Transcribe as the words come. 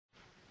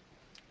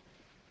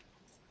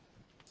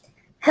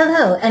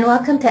Hello, and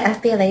welcome to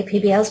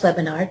FBLA-PBL's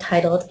webinar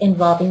titled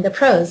Involving the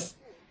Pros.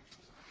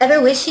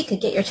 Ever wish you could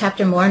get your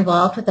chapter more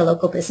involved with the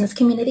local business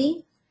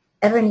community?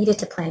 Ever needed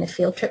to plan a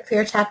field trip for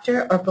your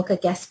chapter or book a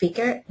guest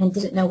speaker and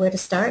didn't know where to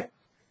start?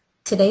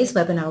 Today's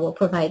webinar will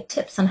provide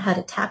tips on how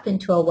to tap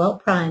into a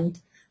well-primed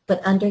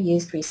but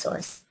underused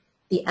resource,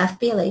 the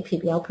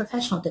FBLA-PBL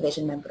Professional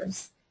Division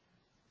members.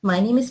 My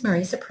name is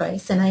Marisa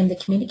Price, and I am the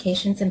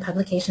Communications and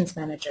Publications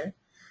Manager.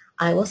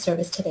 I will serve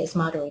as today's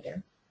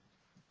moderator.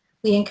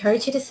 We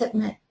encourage you to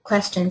submit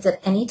questions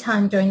at any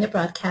time during the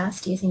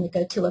broadcast using the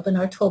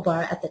GoToWebinar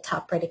toolbar at the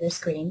top right of your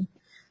screen.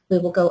 We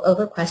will go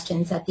over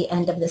questions at the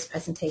end of this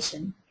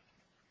presentation.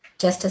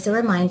 Just as a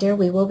reminder,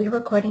 we will be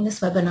recording this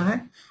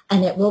webinar,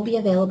 and it will be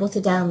available to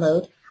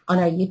download on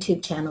our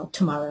YouTube channel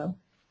tomorrow.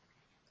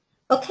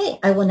 Okay,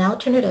 I will now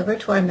turn it over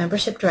to our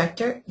Membership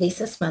Director,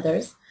 Lisa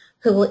Smothers,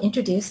 who will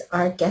introduce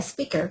our guest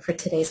speaker for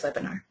today's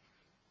webinar.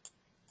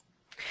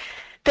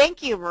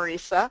 Thank you,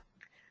 Marisa.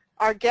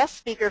 Our guest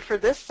speaker for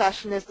this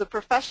session is the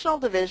Professional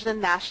Division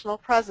National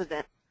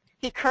President.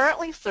 He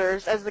currently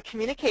serves as the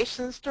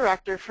Communications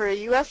Director for a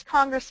U.S.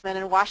 Congressman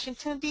in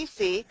Washington,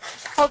 D.C.,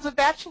 holds a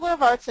Bachelor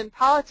of Arts in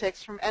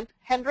Politics from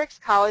Hendrix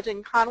College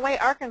in Conway,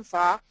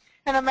 Arkansas,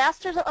 and a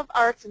Master's of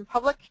Arts in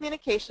Public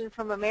Communication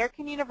from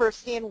American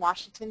University in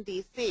Washington,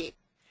 D.C.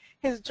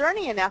 His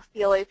journey in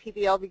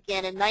FBLA-PBL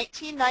began in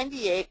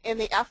 1998 in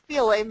the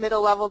FBLA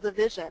Middle Level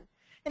Division,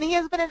 and he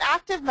has been an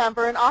active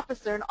member and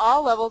officer in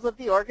all levels of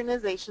the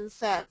organization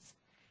since.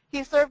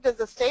 He served as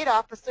a state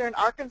officer in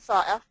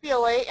Arkansas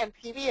FBLA and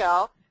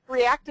PBL,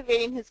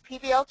 reactivating his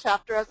PBL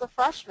chapter as a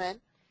freshman,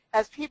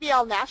 as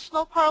PBL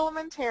National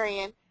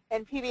Parliamentarian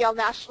and PBL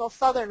National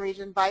Southern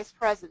Region Vice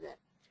President.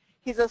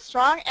 He's a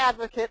strong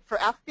advocate for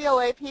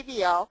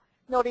FBLA-PBL,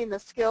 noting the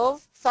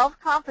skills,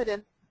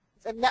 self-confidence,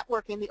 and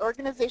networking the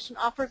organization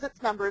offers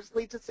its members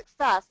lead to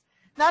success,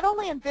 not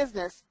only in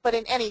business, but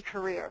in any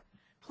career.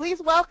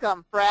 Please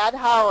welcome Brad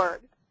Howard.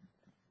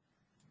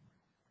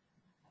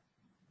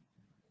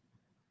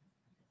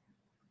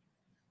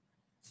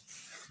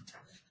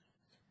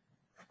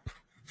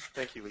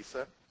 Thank you,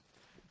 Lisa.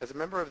 As a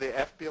member of the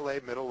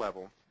FBLA Middle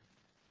Level,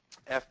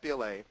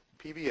 FBLA,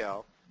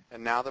 PBL,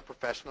 and now the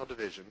Professional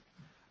Division,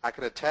 I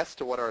can attest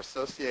to what our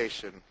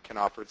association can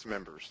offer its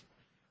members.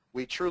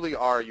 We truly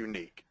are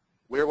unique.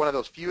 We're one of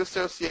those few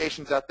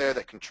associations out there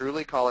that can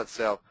truly call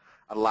itself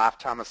a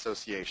lifetime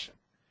association.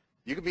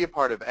 You can be a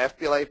part of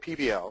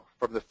FBLA-PBL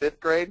from the 5th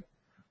grade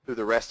through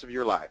the rest of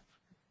your life.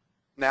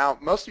 Now,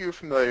 most of you are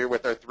familiar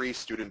with our 3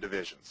 student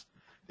divisions,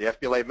 the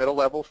FBLA Middle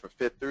Level for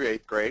 5th through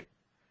 8th grade,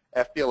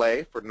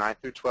 FBLA for 9th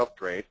through 12th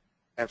grade,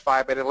 and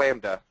Phi Beta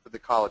Lambda for the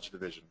College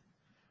Division.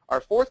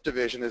 Our 4th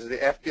division is the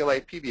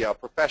FBLA-PBL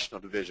Professional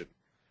Division,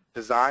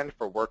 designed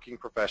for working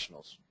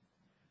professionals.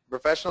 The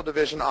Professional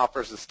Division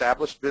offers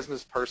established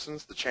business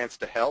persons the chance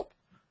to help,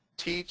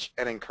 teach,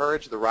 and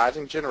encourage the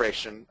rising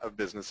generation of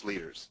business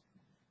leaders.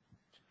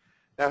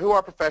 Now, who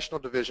are Professional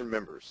Division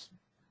members?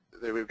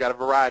 We've got a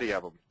variety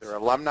of them. They're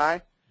alumni,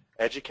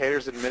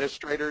 educators,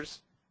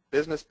 administrators,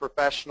 business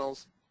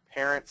professionals,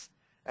 parents,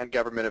 and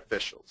government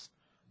officials.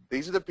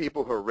 These are the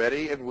people who are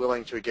ready and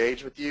willing to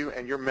engage with you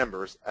and your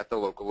members at the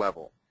local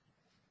level.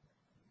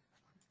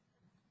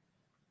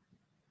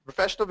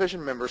 Professional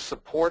Division members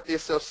support the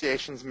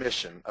association's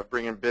mission of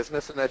bringing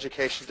business and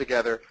education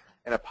together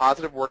in a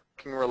positive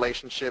working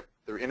relationship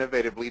through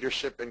innovative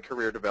leadership and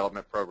career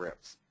development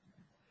programs.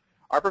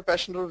 Our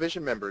Professional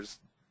Division members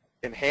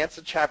enhance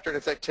the chapter and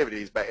its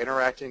activities by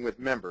interacting with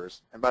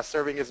members and by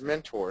serving as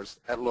mentors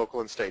at local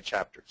and state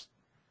chapters.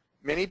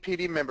 Many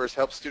PD members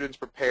help students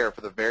prepare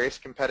for the various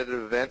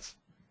competitive events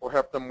or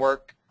help them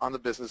work on the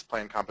business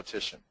plan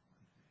competition.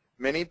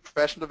 Many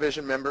Professional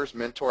Division members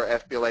mentor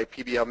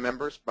FBLA-PBL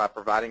members by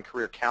providing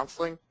career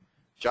counseling,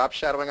 job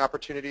shadowing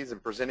opportunities,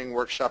 and presenting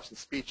workshops and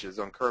speeches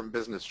on current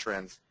business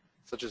trends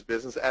such as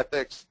business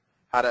ethics,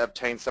 how to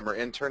obtain summer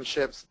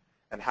internships,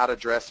 and how to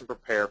dress and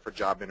prepare for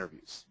job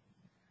interviews.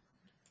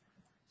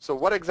 So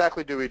what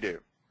exactly do?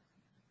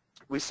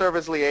 We serve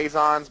as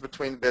liaisons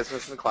between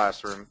business and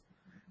classroom.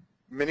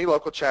 Many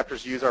local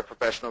chapters use our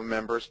professional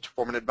members to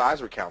form an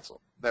advisory council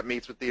that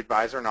meets with the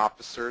advisor and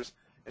officers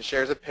and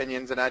shares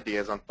opinions and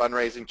ideas on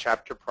fundraising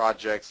chapter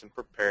projects and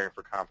preparing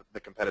for the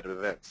competitive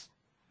events.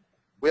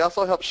 We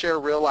also help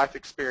share real-life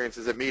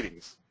experiences at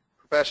meetings.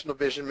 Professional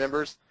Division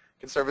members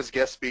can serve as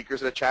guest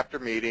speakers at a chapter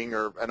meeting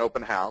or an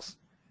open house.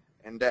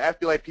 And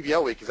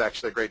FBLA-PBL Week is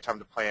actually a great time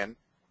to plan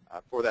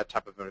for that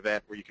type of an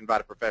event where you can invite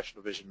a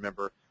Professional Division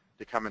member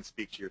to come and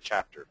speak to your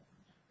chapter.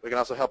 We can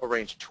also help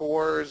arrange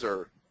tours,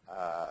 or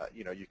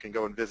you can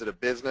go and visit a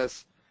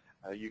business.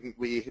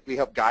 We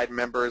help guide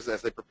members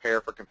as they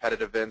prepare for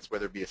competitive events,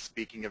 whether it be a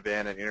speaking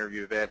event, an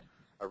interview event,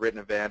 a written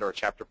event, or a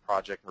chapter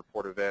project and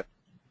report event.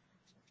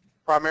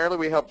 Primarily,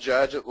 we help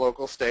judge at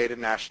local, state,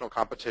 and national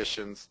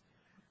competitions.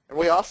 And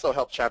we also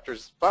help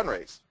chapters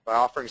fundraise by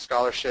offering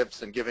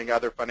scholarships and giving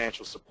other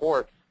financial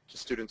support to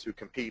students who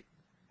compete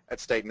at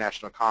state and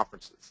national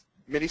conferences.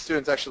 Many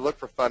students actually look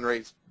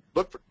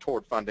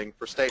toward funding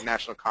for state and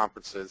national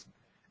conferences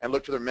and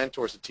look to their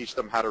mentors to teach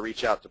them how to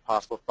reach out to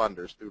possible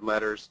funders through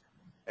letters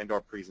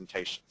and/or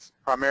presentations.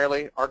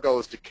 Primarily, our goal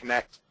is to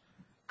connect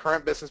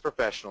current business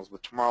professionals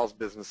with tomorrow's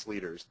business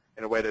leaders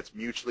in a way that's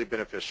mutually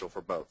beneficial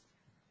for both.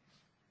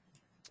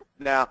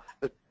 Now,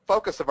 the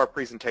focus of our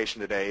presentation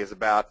today is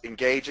about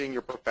engaging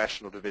your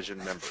professional division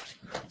members.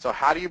 So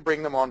how do you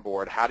bring them on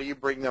board? How do you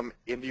bring them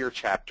into your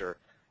chapter?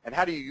 And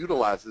how do you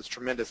utilize this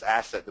tremendous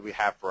asset that we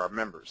have for our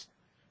members?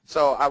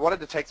 So I wanted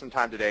to take some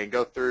time today and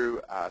go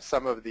through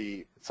some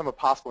of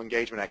possible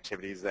engagement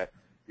activities that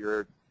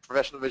your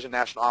professional division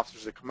national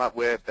officers have come up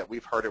with, that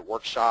we've heard at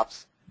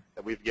workshops,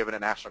 that we've given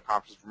at national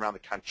conferences from around the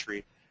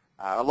country.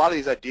 A lot of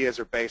these ideas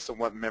are based on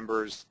what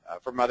members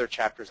from other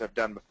chapters have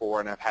done before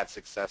and have had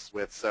success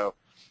with. So,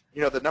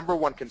 the number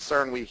one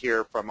concern we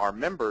hear from our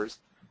members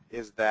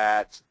is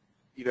that,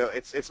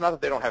 it's not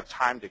that they don't have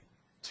time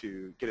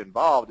to get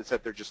involved, it's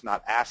that they're just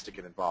not asked to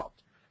get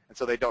involved. And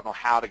so they don't know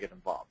how to get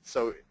involved.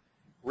 So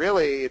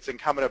really, it's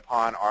incumbent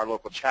upon our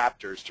local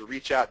chapters to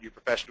reach out to your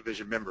professional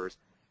division members,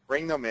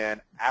 bring them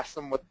in, ask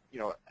them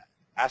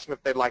ask them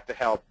if they'd like to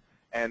help,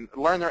 and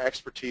learn their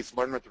expertise,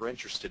 learn what they're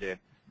interested in,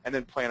 and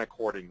then plan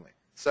accordingly.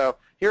 So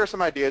here are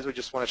some ideas we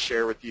just want to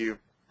share with you.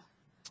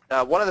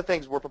 One of the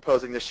things we're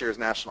proposing this year as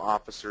national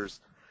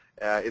officers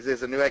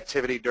is a new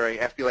activity during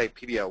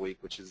FBLA-PBL week,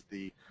 which is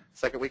the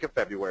second week of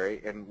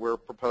February, and we're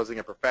proposing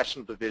a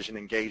professional division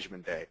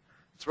engagement day.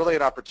 It's really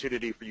an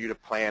opportunity for you to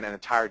plan an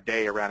entire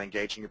day around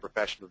engaging your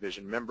professional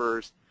division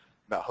members,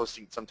 about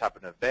hosting some type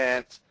of an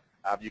event.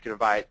 You can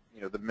invite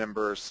the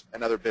members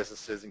and other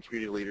businesses and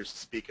community leaders to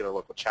speak at a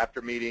local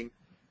chapter meeting,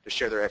 to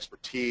share their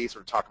expertise or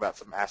to talk about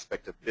some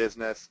aspect of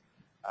business.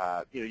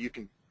 You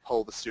can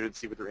poll the students,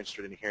 see what they're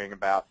interested in hearing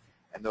about,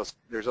 and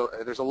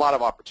there's a lot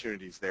of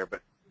opportunities there.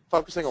 But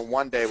focusing on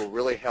one day will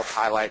really help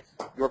highlight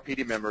your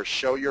PD members,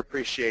 show your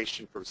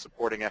appreciation for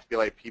supporting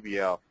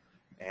FBLA-PBL,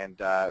 and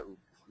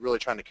really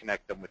trying to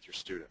connect them with your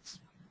students.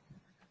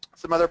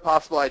 Some other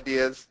possible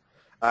ideas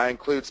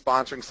include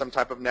sponsoring some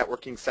type of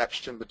networking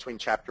section between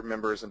chapter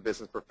members and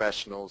business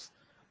professionals.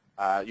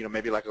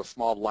 Maybe like a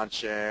small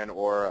luncheon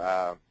or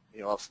a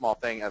small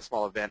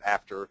event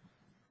after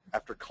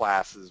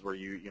classes where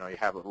you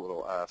have a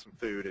little some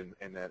food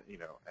and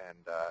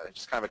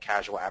just kind of a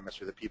casual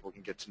atmosphere that people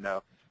can get to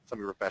know some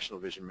of your professional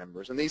division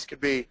members. And these could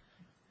be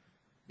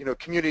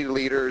community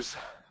leaders,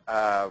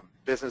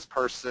 business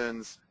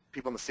persons,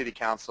 people in the city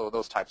council,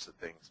 those types of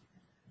things.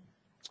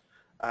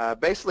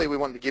 Basically, we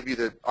wanted to give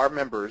you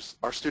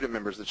our student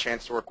members, the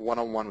chance to work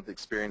one-on-one with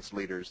experienced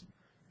leaders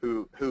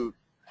who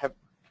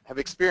have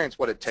experienced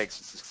what it takes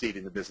to succeed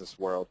in the business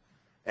world,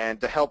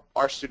 and to help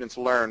our students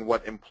learn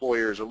what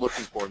employers are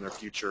looking for in their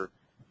future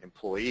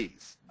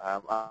employees.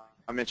 I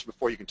mentioned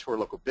before, you can tour a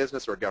local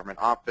business or a government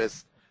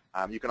office.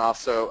 You can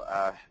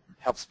also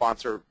help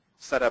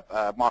set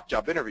up mock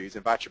job interviews,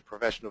 invite your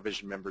professional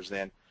division members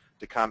in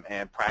to come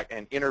and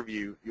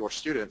interview your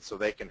students so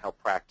they can help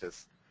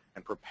practice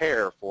and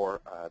prepare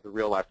for the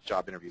real-life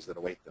job interviews that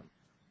await them.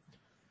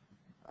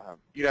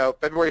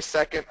 February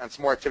 2nd, and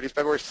some more activities.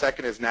 February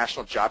 2nd is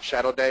National Job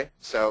Shadow Day,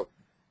 so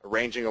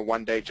arranging a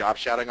one-day job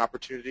shadowing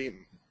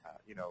opportunity.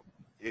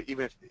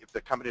 Even if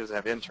the company doesn't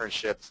have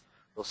internships,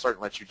 they'll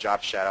certainly let you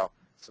job shadow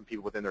some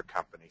people within their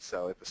company.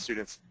 So if a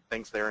student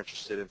thinks they're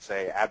interested in,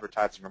 say,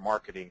 advertising or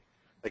marketing,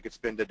 they could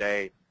spend a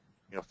day,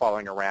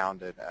 following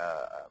around a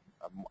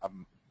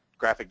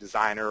graphic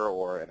designer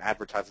or an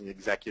advertising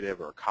executive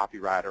or a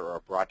copywriter or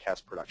a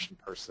broadcast production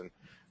person,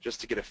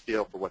 just to get a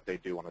feel for what they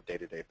do on a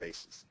day-to-day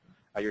basis.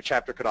 Your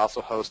chapter could also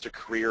host a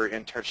career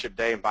internship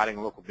day,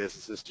 inviting local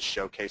businesses to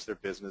showcase their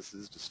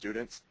businesses to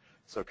students.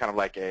 So kind of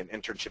like an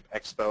internship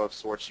expo of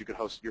sorts you could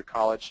host at your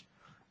college.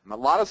 And a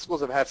lot of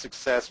schools have had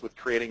success with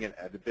creating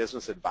a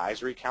business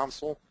advisory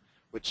council,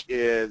 which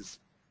is,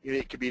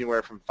 it could be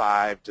anywhere from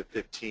 5 to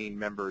 15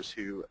 members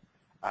who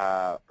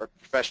are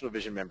professional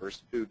division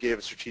members who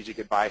give strategic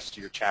advice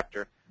to your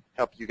chapter,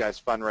 help you guys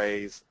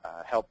fundraise,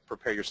 help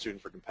prepare your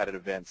students for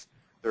competitive events.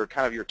 They're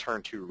kind of your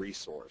turn-to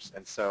resource.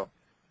 And so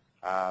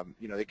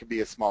it could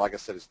be as small, like I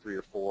said, as 3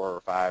 or 4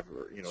 or 5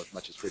 or, as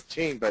much as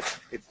 15, but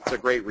it's a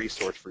great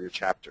resource for your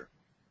chapter.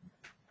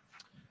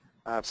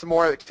 Some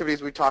more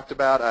activities we talked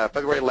about.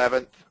 February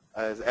 11th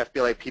is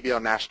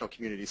FBLA-PBL National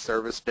Community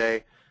Service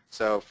Day.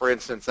 So, for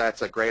instance,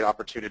 that's a great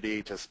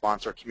opportunity to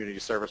sponsor a community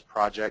service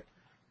project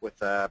with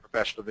a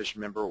professional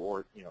division member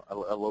or,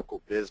 a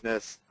local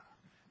business,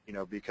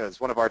 because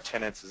one of our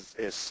tenets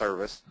is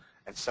service.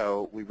 And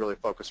so we really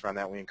focus around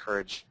that. We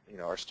encourage,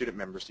 our student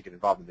members to get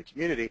involved in the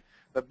community.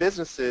 But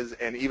businesses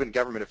and even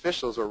government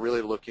officials are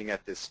really looking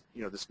at this,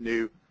 this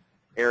new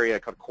area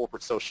called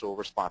corporate social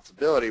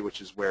responsibility,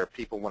 which is where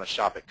people want to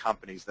shop at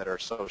companies that are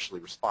socially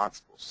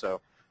responsible.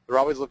 So they're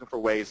always looking for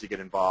ways to get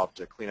involved,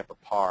 to clean up a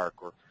park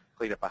or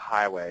clean up a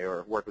highway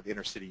or work with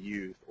inner city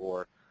youth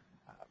or,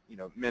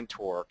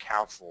 mentor or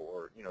counsel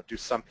or, do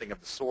something of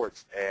the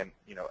sorts. And,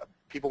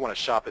 people want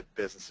to shop at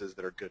businesses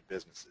that are good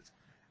businesses.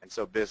 And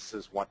so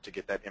businesses want to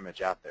get that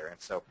image out there. And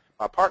so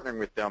by partnering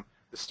with them,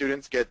 the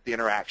students get the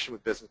interaction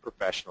with business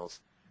professionals.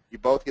 You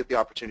both get the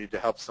opportunity to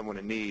help someone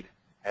in need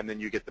and then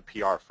you get the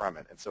PR from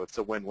it. And so it's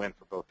a win-win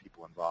for both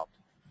people involved.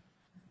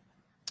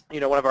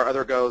 One of our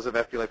other goals of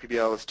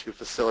FBLA-PBL is to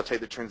facilitate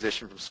the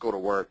transition from school to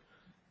work.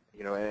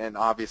 And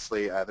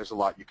obviously there's a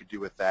lot you could do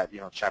with that.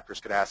 Chapters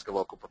could ask a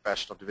local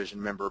professional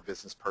division member,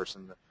 business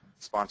person to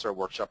sponsor a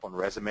workshop on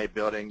resume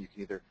building. You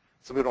can either,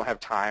 some people don't have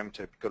time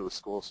to go to a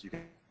school, so you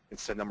can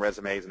send them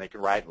resumes and they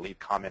can write and leave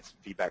comments and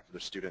feedback for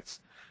their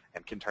students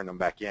and can turn them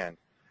back in.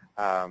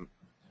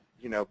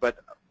 But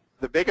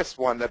the biggest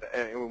one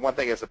one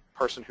thing as a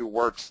person who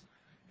works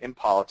in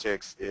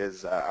politics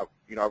is, I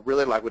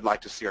really would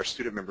like to see our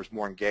student members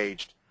more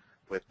engaged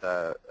with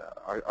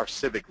our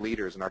civic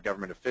leaders and our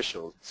government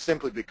officials,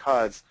 simply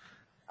because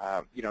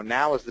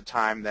now is the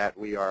time that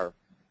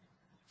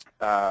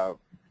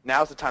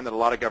now is the time that a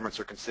lot of governments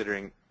are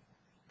considering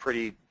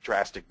pretty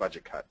drastic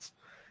budget cuts.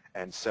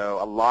 And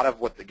so a lot of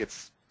what that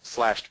gets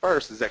slashed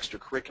first is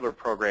extracurricular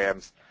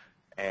programs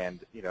and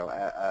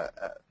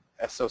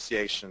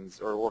associations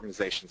or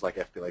organizations like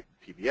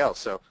FBLA-PBL.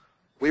 So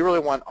we really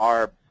want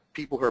our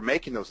people who are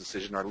making those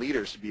decisions, our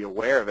leaders, to be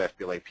aware of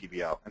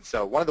FBLA-PBL. And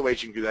so one of the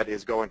ways you can do that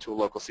is go into a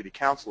local city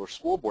council or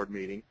school board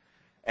meeting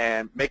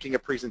and making a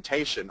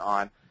presentation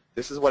on,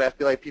 this is what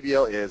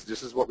FBLA-PBL is,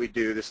 this is what we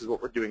do, this is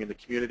what we're doing in the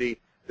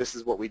community, this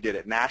is what we did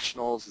at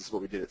nationals, this is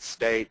what we did at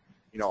state.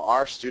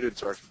 Our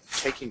students are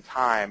taking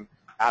time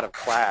out of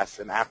class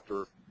and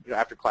after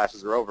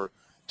classes are over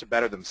to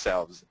better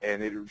themselves,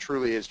 and it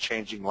truly is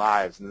changing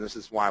lives, and this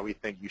is why we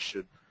think you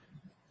should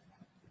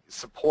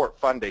support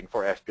funding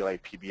for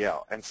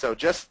FBLA-PBL. And so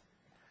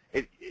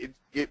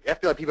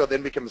FBLA-PBL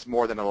then becomes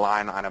more than a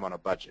line item on a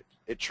budget.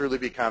 It truly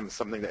becomes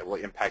something that will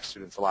impact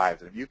students'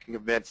 lives, and if you can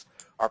convince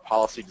our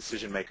policy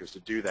decision makers to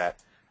do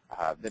that,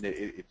 then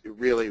it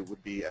really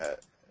would be a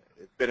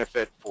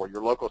benefit for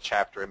your local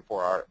chapter and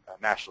for our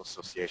national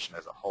association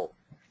as a whole.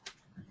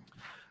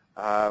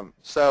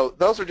 So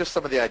those are just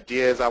some of the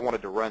ideas I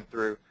wanted to run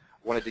through.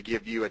 I wanted to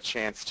give you a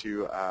chance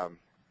to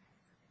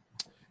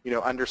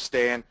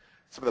understand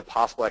some of the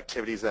possible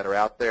activities that are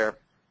out there.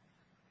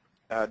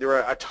 There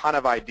are a ton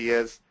of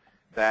ideas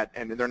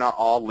and they're not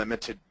all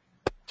limited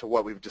to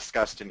what we've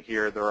discussed in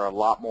here. There are a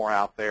lot more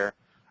out there.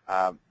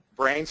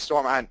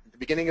 Brainstorm at the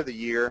beginning of the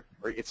year,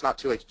 or it's not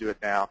too late to do it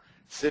now.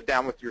 Sit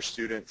down with your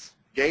students,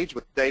 gauge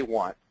what they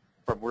want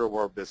from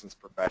real-world business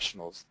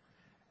professionals.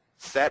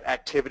 Set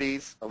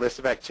activities, a list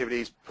of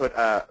activities. Put,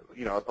 a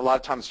lot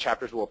of times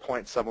chapters will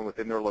appoint someone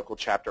within their local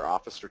chapter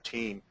office or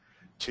team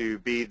to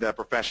be the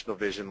professional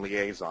division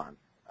liaison,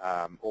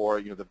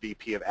 or the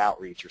VP of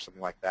outreach or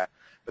something like that.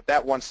 But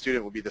that one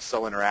student will be the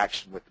sole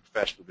interaction with the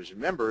professional division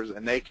members,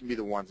 and they can be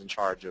the ones in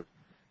charge of,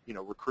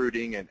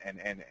 recruiting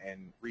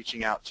and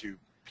reaching out to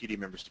PD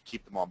members to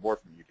keep them on board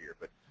from year to year.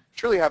 But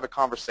truly have a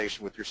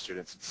conversation with your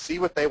students and see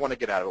what they want to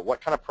get out of it.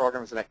 What kind of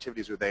programs and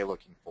activities are they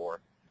looking for?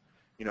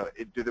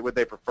 Would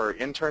they prefer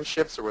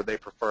internships, or would they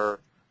prefer,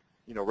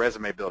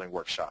 resume building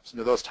workshops?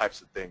 Those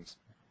types of things.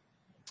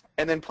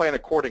 And then plan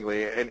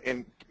accordingly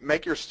and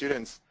make your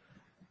students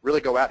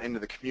really go out into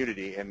the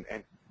community and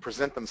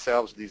present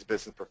themselves to these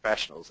business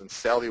professionals and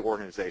sell the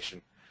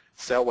organization,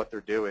 sell what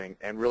they're doing,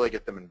 and really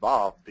get them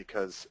involved,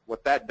 because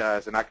what that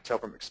does, and I can tell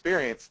from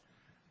experience,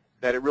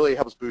 that it really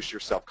helps boost your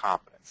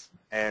self-confidence.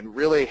 And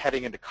really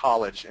heading into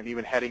college and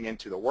even heading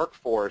into the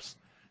workforce,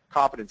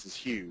 confidence is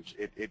huge.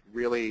 It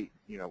really,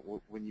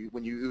 when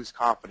you lose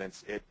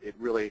confidence, it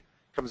really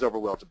comes over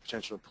well to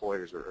potential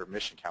employers or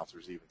mission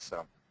counselors even.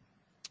 So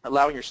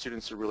allowing your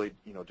students to really,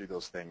 do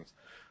those things.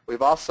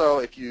 We've also,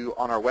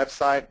 on our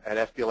website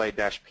at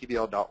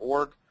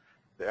FBLA-PBL.org,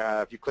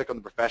 if you click on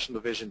the Professional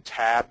Division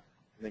tab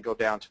and then go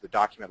down to the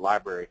document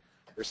library,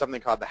 there's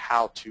something called the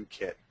How-To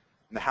Kit.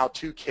 And the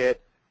How-To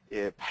Kit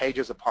is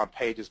pages upon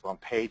pages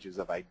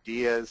of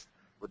ideas,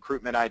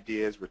 recruitment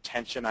ideas,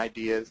 retention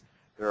ideas.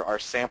 There are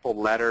sample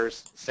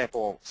letters,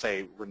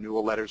 say,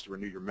 renewal letters to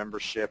renew your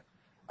membership,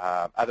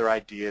 other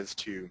ideas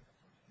to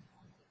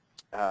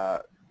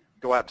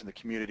go out to the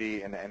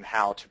community and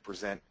how to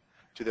present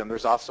to them.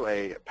 There's also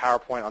a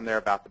PowerPoint on there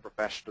about the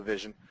professional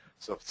division.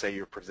 So if, say,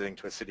 you're presenting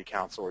to a city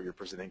council or you're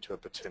presenting to a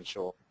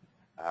potential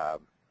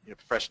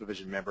professional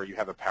division member, you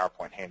have a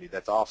PowerPoint handy.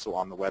 That's also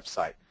on the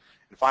website.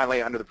 And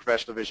finally, under the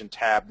Professional Division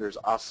tab, there's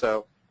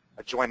also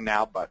a Join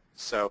Now button.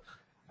 So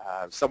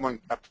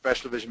a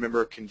professional division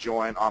member can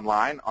join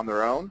online on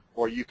their own,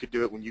 or you could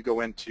do it when you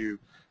go in to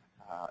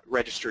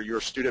register your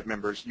student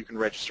members. You can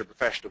register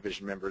professional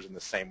division members in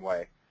the same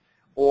way.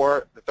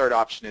 Or the third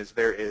option is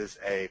there is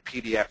a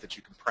PDF that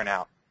you can print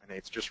out. And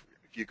it's just,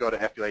 if you go to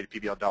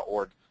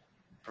FBLA-PBL.org,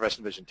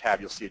 Professional Division tab,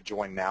 you'll see a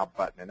Join Now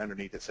button, and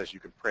underneath it says you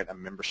can print a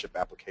membership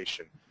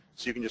application.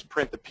 So you can just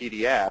print the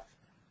PDF,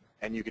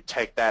 and you could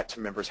take that to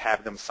members,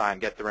 have them sign,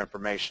 get their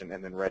information,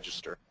 and then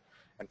register.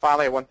 And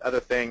finally, one other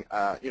thing,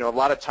 a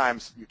lot of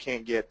times you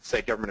can't get,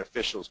 say, government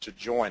officials to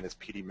join as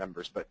PD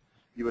members, but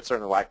you would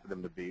certainly like for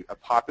them to be. A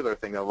popular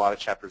thing that a lot of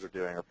chapters are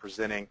doing are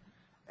presenting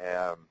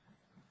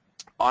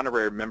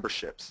honorary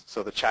memberships.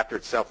 So the chapter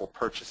itself will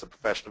purchase a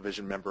professional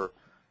division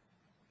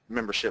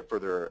membership for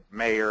their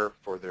mayor,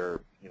 for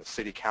their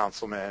city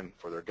councilman,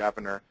 for their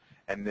governor,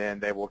 and then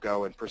they will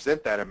go and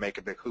present that and make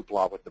a big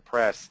hoopla with the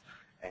press.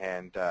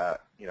 And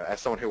as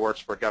someone who works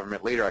for a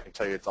government leader, I can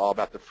tell you it's all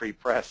about the free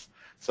press.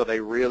 So they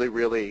really,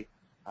 really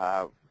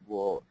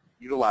will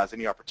utilize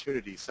any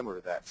opportunity similar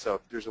to that. So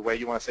if there's a way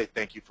you want to say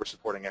thank you for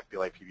supporting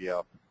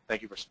FBLA-PBL,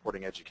 thank you for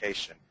supporting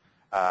education,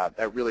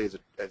 that really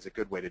is a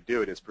good way to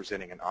do it, is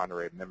presenting an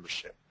honorary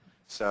membership.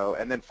 So,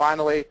 and then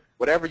finally,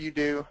 whatever you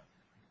do,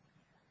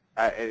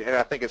 and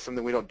I think it's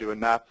something we don't do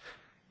enough,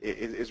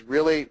 is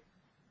really,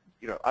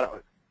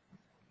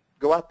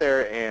 go out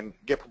there and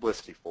get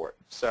publicity for it.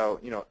 So,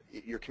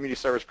 your community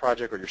service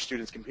project or your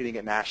students competing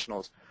at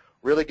nationals,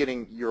 really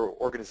getting your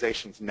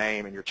organization's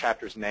name and your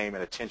chapter's name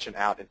and attention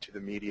out into the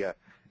media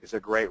is a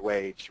great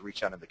way to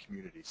reach out in the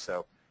community.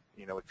 So,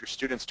 if your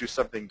students do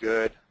something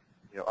good,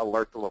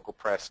 alert the local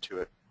press to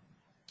it.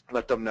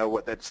 Let them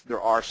know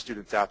there are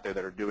students out there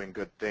that are doing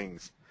good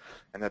things,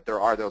 and that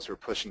there are those who are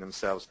pushing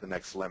themselves to the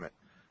next limit.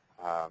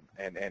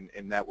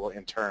 And that will,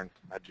 in turn,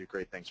 do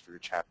great things for your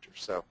chapter.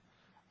 So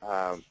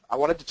I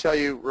wanted to tell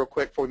you real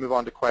quick before we move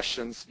on to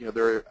questions,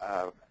 there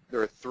are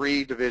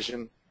three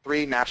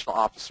national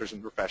officers in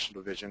the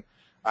professional division.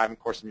 Of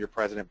course, I'm your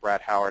president,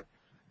 Brad Howard.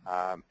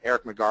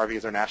 Eric McGarvey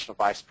is our national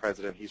vice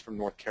president. He's from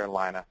North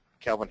Carolina.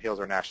 Kelvin Hill is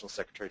our national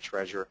secretary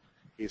treasurer.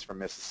 He's from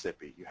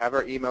Mississippi. You have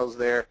our emails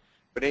there,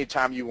 but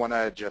anytime you want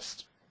to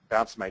just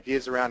bounce some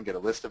ideas around, get a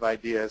list of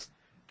ideas,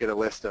 get a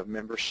list of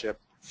membership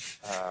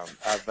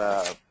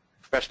of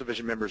professional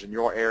division members in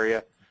your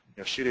area,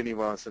 shoot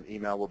anyone an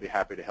email. We'll be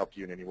happy to help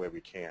you in any way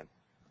we can.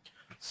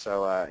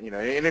 So,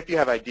 and if you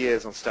have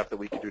ideas on stuff that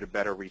we can do to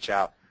better reach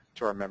out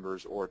to our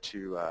members or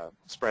to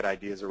spread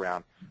ideas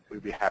around,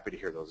 we'd be happy to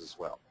hear those as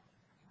well.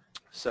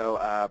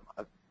 So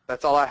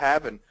that's all I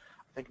have, and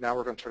I think now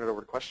we're going to turn it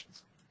over to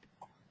questions.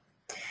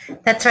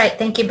 That's right.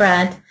 Thank you,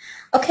 Brad.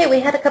 Okay, we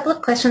had a couple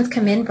of questions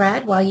come in,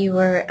 Brad, while you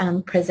were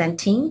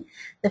presenting.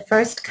 The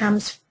first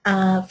comes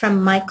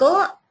from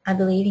Michael. I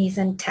believe he's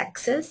in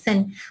Texas,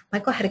 and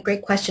Michael had a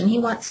great question. He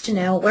wants to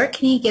know, where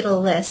can he get a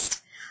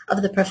list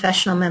of the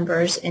professional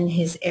members in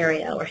his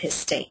area or his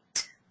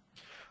state?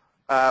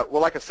 Well,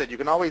 like I said, you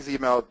can always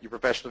email your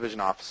professional division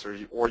officer,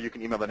 or you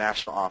can email the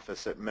national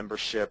office at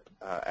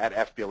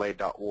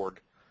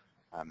membership@fbla.org,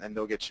 and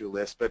they'll get you a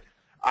list. But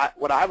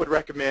what I would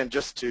recommend,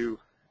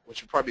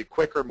 which would probably be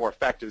quicker and more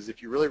effective, is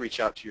if you really reach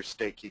out to your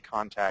state key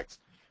contacts,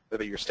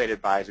 whether your state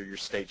advisor, your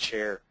state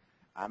chair,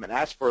 and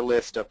ask for a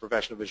list of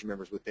professional division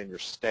members within your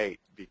state,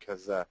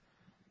 because they'll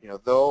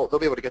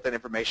be able to get that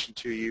information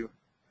to you.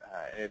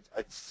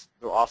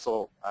 They'll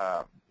also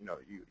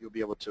you'll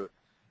be able to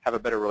have a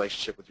better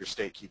relationship with your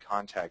state key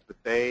contact. But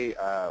they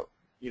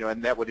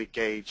and that would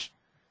engage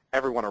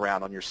everyone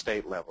around on your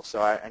state level.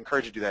 So I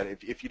encourage you to do that.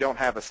 If you don't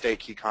have a state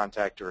key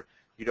contact or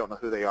you don't know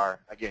who they are,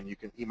 again, you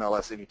can email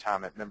us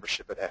anytime at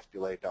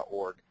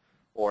membership@fbla.org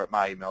or at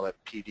my email at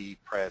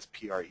pres@fbla.org.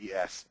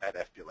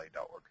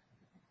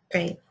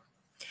 Great.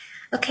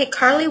 Okay,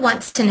 Carly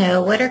wants to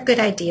know, what are good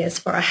ideas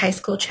for a high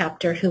school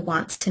chapter who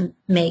wants to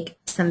make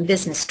some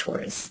business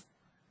tours?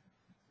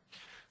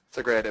 It's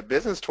a great idea.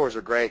 Business tours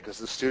are great because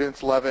the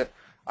students love it,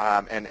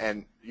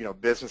 and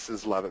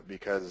businesses love it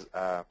because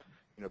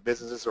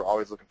businesses are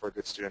always looking for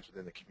good students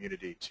within the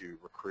community to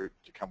recruit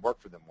to come work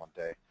for them one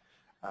day.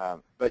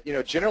 But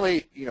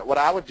generally, what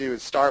I would do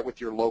is start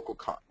with your local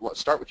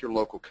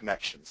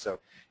connections. So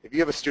if you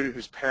have a student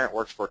whose parent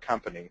works for a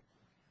company,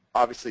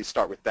 obviously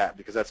start with that,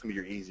 because that's going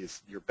to be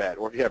your bet.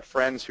 Or if you have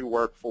friends who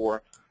work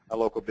for a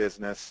local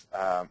business,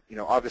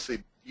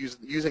 obviously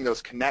using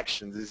those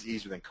connections is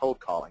easier than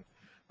cold calling.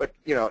 But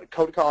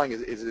cold calling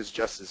is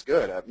just as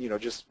good.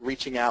 Just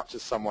reaching out to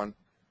someone.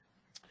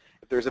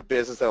 If there's a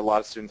business that a lot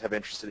of students have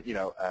interest in,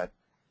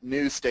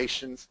 news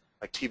stations,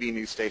 like TV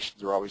news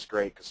stations, are always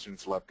great because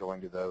students love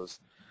going to those.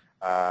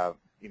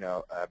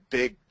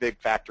 Big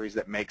factories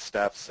that make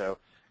stuff. So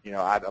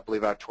I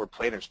believe I toured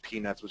Planters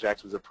Peanuts, which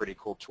actually was a pretty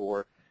cool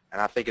tour. And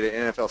I think at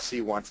an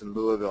NFLC once in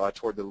Louisville, I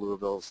toured the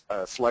Louisville's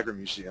Slugger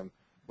Museum,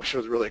 which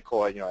was really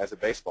cool, as a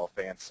baseball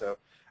fan. So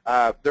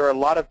there are a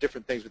lot of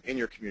different things within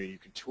your community you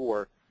can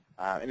tour,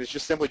 and it's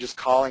just simply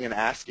calling and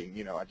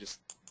asking. I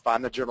just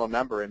find the journal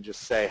number and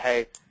just say,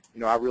 hey,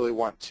 I really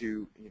want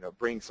to,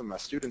 bring some of my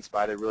students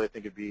by. They really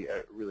think it'd be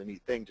a really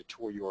neat thing to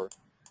tour your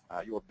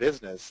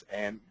business.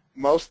 And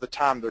most of the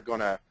time, they're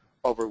going to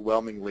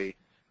overwhelmingly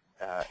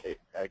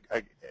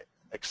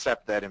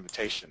accept that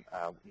invitation,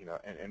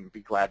 and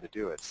be glad to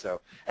do it. So,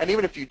 and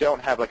even if you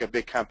don't have like a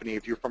big company,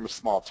 if you're from a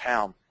small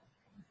town,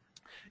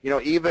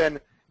 even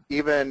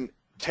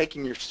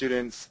taking your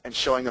students and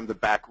showing them the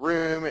back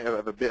room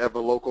of a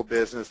local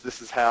business.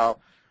 This is a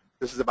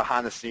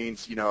behind the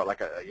scenes,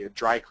 like a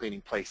dry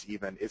cleaning place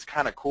even. It's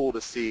kind of cool to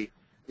see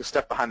the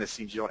stuff behind the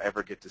scenes you don't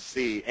ever get to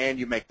see, and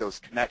you make those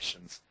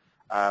connections,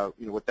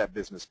 with that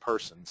business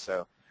person.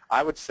 So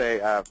I would say,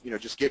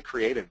 just get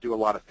creative, do a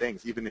lot of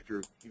things, even if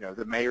you're,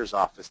 the mayor's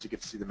office, to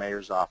get to see the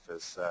mayor's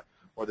office,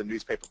 or the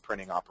newspaper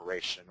printing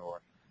operation,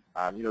 or,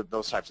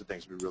 those types of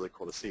things would be really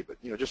cool to see. But,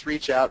 just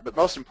reach out. But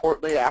most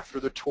importantly, after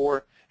the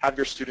tour, have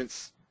your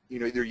students,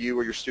 either you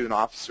or your student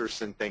officer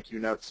send thank you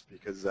notes,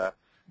 because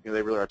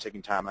they really are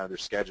taking time out of their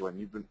schedule, and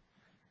you'd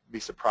be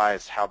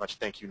surprised how much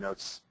thank you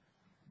notes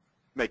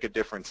make a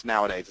difference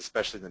nowadays,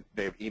 especially in the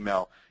day of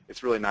email.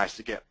 It's really nice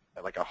to get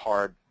like a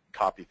hard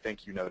copy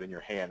thank you note in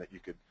your hand that you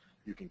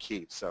can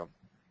keep. So,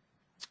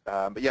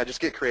 but yeah, just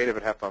get creative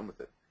and have fun with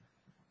it.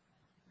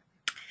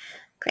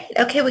 Great.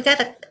 Okay, we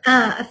got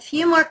a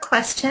few more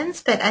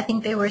questions, but I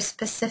think they were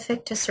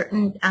specific to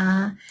certain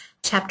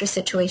chapter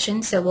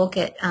situations, so we'll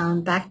get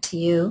back to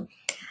you,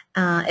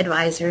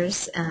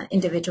 advisors,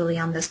 individually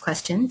on those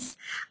questions.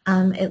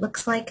 It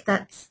looks like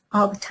that's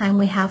all the time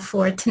we have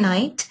for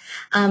tonight.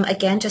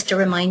 Again, just a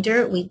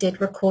reminder, we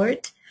did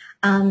record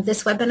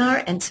this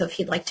webinar, and so if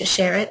you'd like to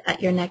share it at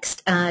your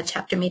next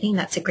chapter meeting,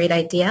 that's a great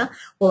idea.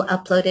 We'll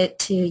upload it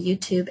to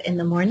YouTube in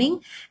the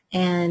morning,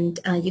 and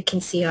you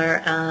can see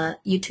our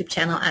YouTube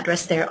channel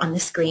address there on the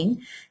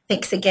screen.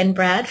 Thanks again,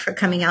 Brad, for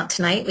coming out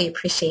tonight. We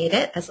appreciate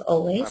it, as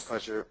always. My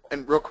pleasure.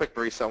 And real quick,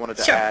 Marisa, I wanted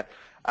to Sure.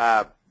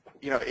 add,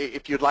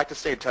 if you'd like to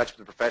stay in touch with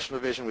the Professional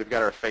Division, we've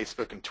got our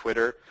Facebook and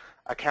Twitter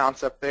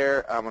accounts up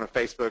there. On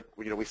Facebook,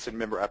 we send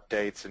member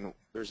updates, and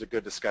there's a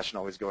good discussion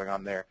always going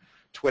on there.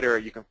 Twitter,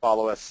 you can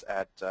follow us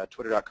at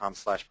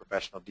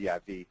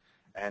twitter.com/professionaldiv,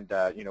 and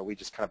we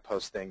just kind of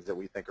post things that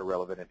we think are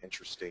relevant and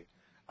interesting.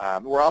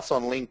 We're also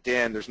on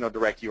LinkedIn. There's no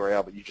direct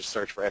URL, but you just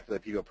search for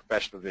FBLA-PBL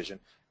Professional Division,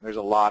 and there's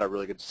a lot of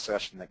really good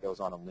discussion that goes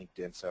on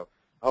LinkedIn. So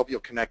I hope you'll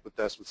connect with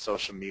us with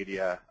social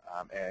media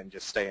and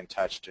just stay in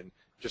touch, and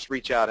just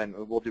reach out, and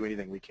we'll do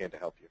anything we can to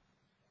help you.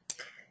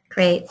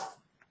 Great.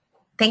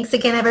 Thanks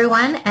again,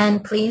 everyone,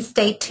 and please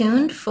stay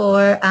tuned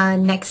for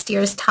next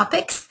year's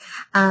topics.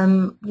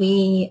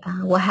 We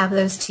will have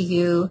those to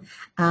you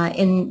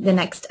in the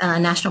next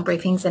national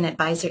briefings and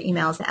advisor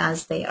emails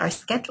as they are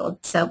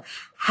scheduled. So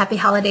happy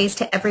holidays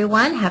to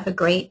everyone. Have a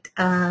great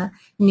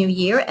new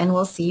year, and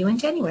we'll see you in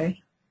January.